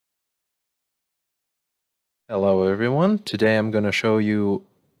Hello everyone. Today I'm going to show you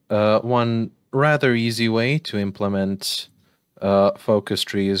one rather easy way to implement focus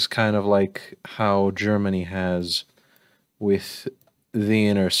trees, kind of like how Germany has with the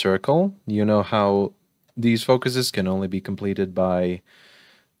inner circle. You know how these focuses can only be completed by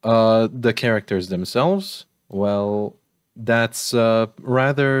the characters themselves? Well, that's a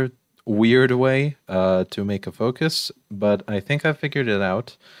rather weird way to make a focus, but I think I figured it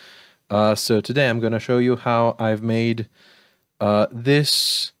out. So today I'm going to show you how I've made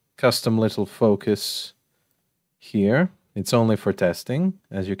this custom little focus here. It's only for testing.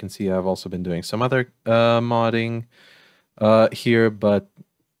 As you can see, I've also been doing some other modding here, but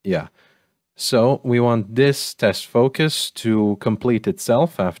yeah. So we want this test focus to complete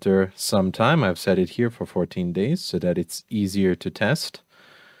itself after some time. I've set it here for 14 days so that it's easier to test.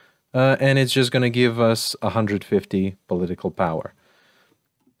 And it's just going to give us 150 political power.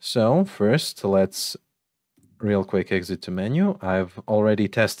 So first, let's real quick exit to menu. I've already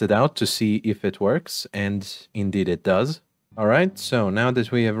tested out to see if it works, and indeed it does. All right, so now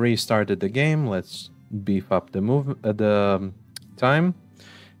that we have restarted the game, let's beef up the time.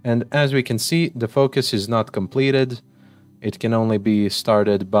 And as we can see, the focus is not completed. It can only be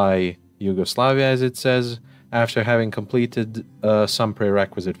started by Yugoslavia, as it says, after having completed some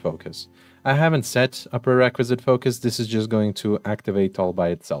prerequisite focus. I haven't set a prerequisite focus. This is just going to activate all by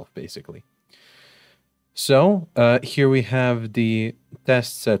itself, basically. So here we have the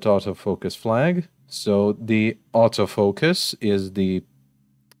test set autofocus flag. So the autofocus is the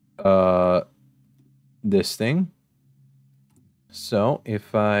this thing. So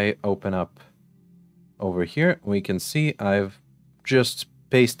if I open up over here, we can see I've just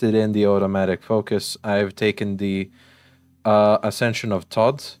pasted in the automatic focus. I've taken the Ascension of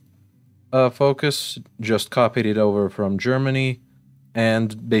Todd focus, just copied it over from Germany,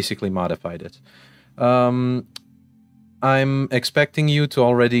 and basically modified it. I'm expecting you to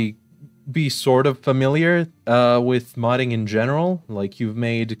already be sort of familiar with modding in general, like you've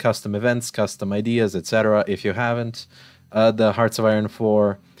made custom events, custom ideas, etc. If you haven't, the Hearts of Iron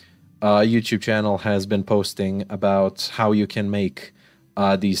 4 YouTube channel has been posting about how you can make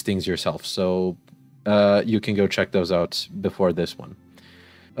these things yourself, so you can go check those out before this one.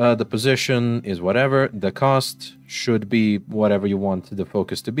 The position is whatever. The cost should be whatever you want the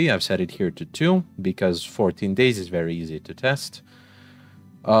focus to be. I've set it here to 2 because 14 days is very easy to test.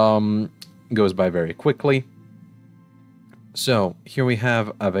 Goes by very quickly. So here we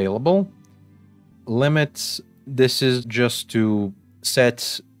have available. Limits. This is just to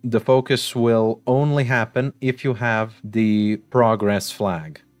set the focus will only happen if you have the progress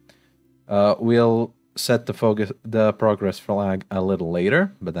flag. We'll set the progress flag a little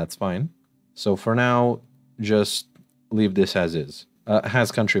later, but that's fine. So for now, just leave this as is.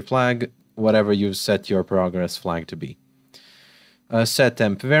 Has country flag, whatever you set your progress flag to be. Set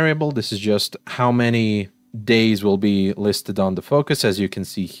temp variable, this is just how many days will be listed on the focus. As you can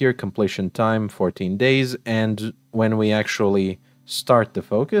see here, completion time 14 days, and when we actually start the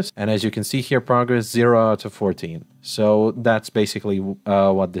focus, and as you can see here, progress 0 out of 14. So that's basically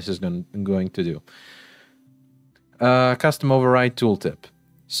what this is going to do. Custom override tooltip.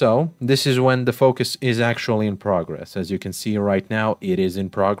 So this is when the focus is actually in progress. As you can see right now, it is in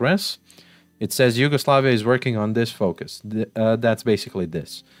progress. It says Yugoslavia is working on this focus. That's basically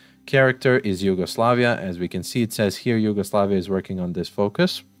this. Character is Yugoslavia. As we can see, it says here Yugoslavia is working on this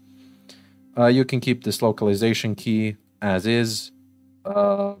focus. You can keep this localization key as is.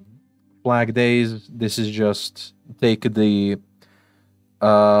 Flag days, this is just take the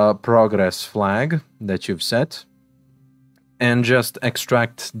progress flag that you've set and just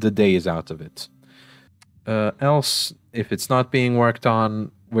extract the days out of it. Else, if it's not being worked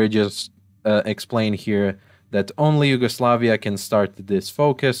on, we're just explain here that only Yugoslavia can start this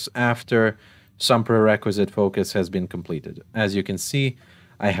focus after some prerequisite focus has been completed. As you can see,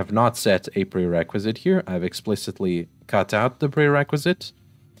 I have not set a prerequisite here. I've explicitly cut out the prerequisite.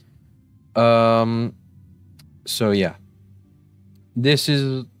 So yeah, this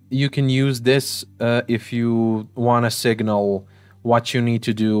is, you can use this if you want to signal what you need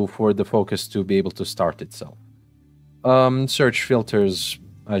to do for the focus to be able to start itself. Search filters,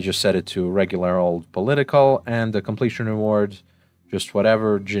 I just set it to regular old political, and the completion reward, just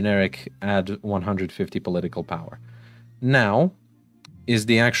whatever, generic, add 150 political power. Now is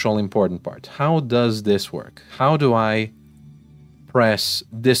the actual important part. How does this work? How do I press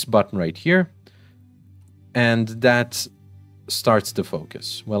this button right here and that starts the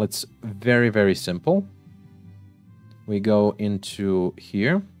focus? Well, it's very, very simple. We go into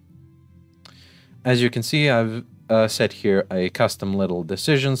here. As you can see, I've set here a custom little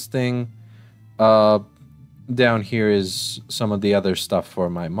decisions thing. down here is some of the other stuff for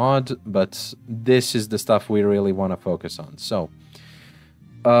my mod, but this is the stuff we really want to focus on. So,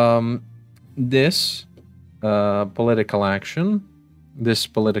 this political action, this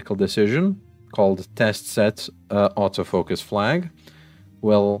political decision called test set autofocus flag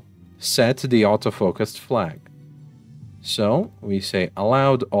will set the autofocused flag. So we say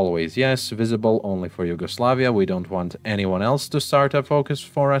allowed, always yes, visible only for Yugoslavia. We don't want anyone else to start a focus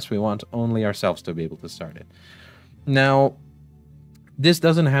for us. We want only ourselves to be able to start it. Now, this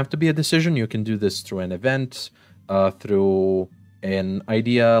doesn't have to be a decision. You can do this through an event, through an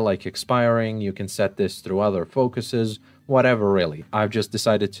idea like expiring. You can set this through other focuses, whatever really. I've just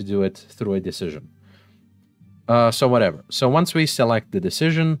decided to do it through a decision. So whatever. So once we select the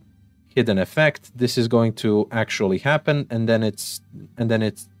decision, hidden effect, this is going to actually happen, and then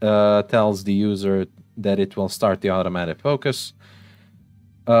it tells the user that it will start the automatic focus.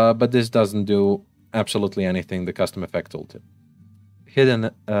 But this doesn't do absolutely anything the custom effect tool did.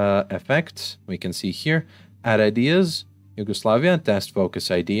 Hidden effect, we can see here, add ideas, Yugoslavia, test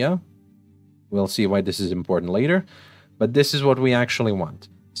focus idea. We'll see why this is important later, but this is what we actually want.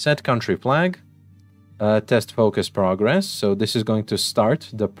 Set country flag, test focus progress. So this is going to start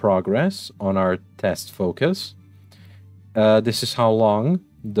the progress on our test focus. This is how long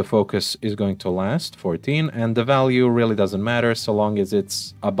the focus is going to last, 14, and the value really doesn't matter so long as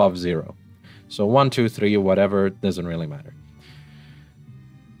it's above 0. So 1, 2, 3, whatever, doesn't really matter.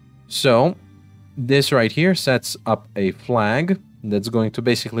 So this right here sets up a flag that's going to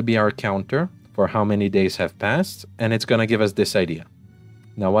basically be our counter for how many days have passed, and it's going to give us this idea.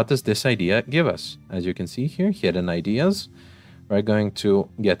 Now, what does this idea give us? As you can see here, hidden ideas. We're going to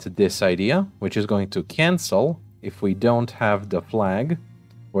get this idea, which is going to cancel if we don't have the flag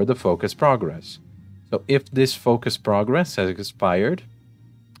for the focus progress. So if this focus progress has expired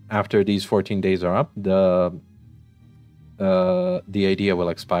after these 14 days are up, the idea will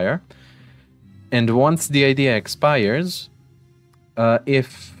expire. And once the idea expires,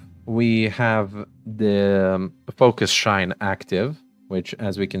 if we have the focus shine active, which,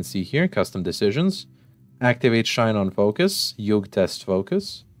 as we can see here, custom decisions, activate shine on focus, Yug test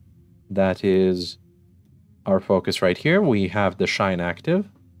focus. That is our focus right here. We have the shine active.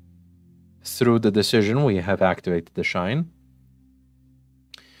 Through the decision, we have activated the shine.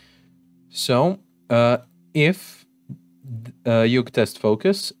 So, if Yug test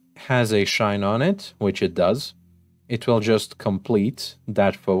focus has a shine on it, which it does, it will just complete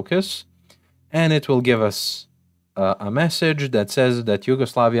that focus, and it will give us a message that says that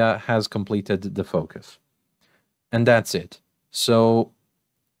Yugoslavia has completed the focus. And that's it. So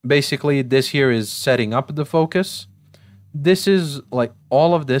basically this here is setting up the focus. This is like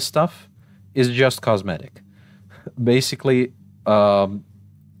all of this stuff is just cosmetic. Basically,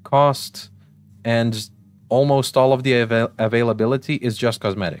 cost and almost all of the availability is just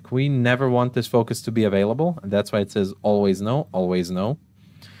cosmetic. We never want this focus to be available. And that's why it says always no, always no.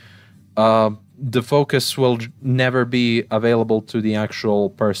 The focus will never be available to the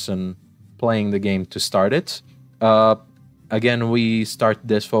actual person playing the game to start it. Again, we start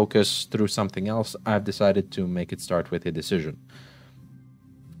this focus through something else. I've decided to make it start with a decision.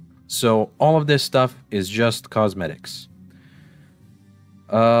 So all of this stuff is just cosmetics.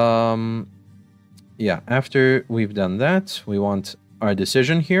 Yeah, after we've done that, we want our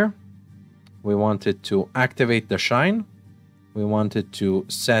decision here. We want it to activate the shine. We want it to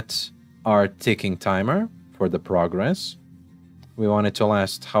set our ticking timer for the progress. We want it to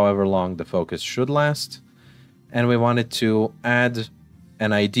last however long the focus should last. And we want it to add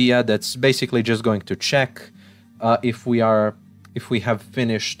an idea that's basically just going to check if we have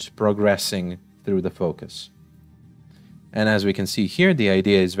finished progressing through the focus. And as we can see here, the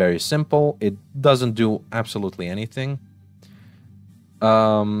idea is very simple. It doesn't do absolutely anything.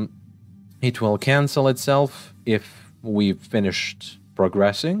 It will cancel itself if we've finished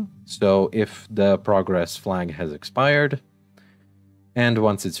progressing. So if the progress flag has expired, and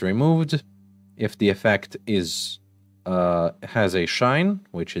once it's removed, if the effect is has a shine,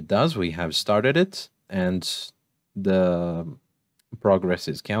 which it does, we have started it, and the progress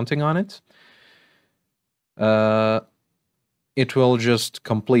is counting on it, it will just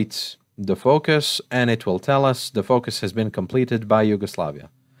complete the focus, and it will tell us the focus has been completed by Yugoslavia.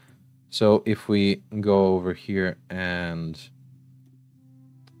 So if we go over here and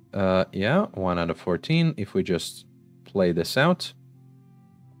yeah, 1 out of 14, if we just play this out,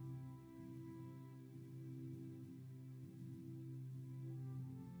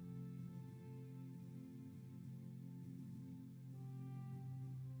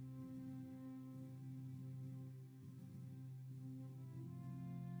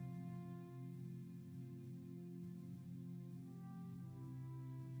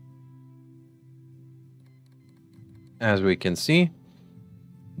 as we can see,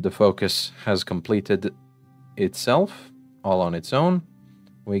 the focus has completed itself all on its own.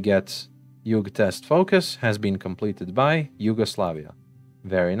 We get Yug test focus has been completed by Yugoslavia.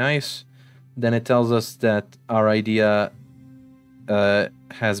 Very nice. Then it tells us that our idea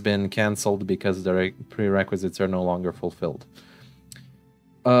has been cancelled because the prerequisites are no longer fulfilled.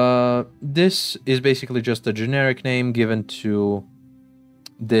 This is basically just a generic name given to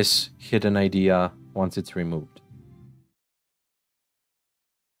this hidden idea once it's removed.